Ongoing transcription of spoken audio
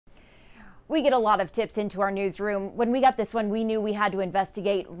We get a lot of tips into our newsroom. When we got this one, we knew we had to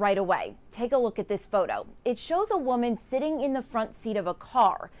investigate right away. Take a look at this photo. It shows a woman sitting in the front seat of a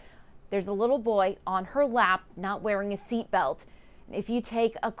car. There's a little boy on her lap, not wearing a seatbelt. If you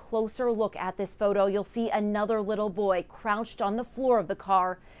take a closer look at this photo, you'll see another little boy crouched on the floor of the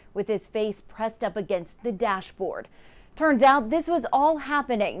car with his face pressed up against the dashboard. Turns out this was all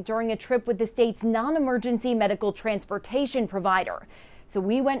happening during a trip with the state's non-emergency medical transportation provider. So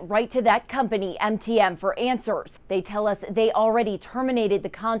we went right to that company, MTM, for answers. They tell us they already terminated the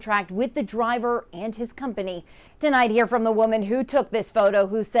contract with the driver and his company. Tonight, hear from the woman who took this photo,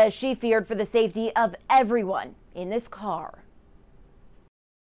 who says she feared for the safety of everyone in this car.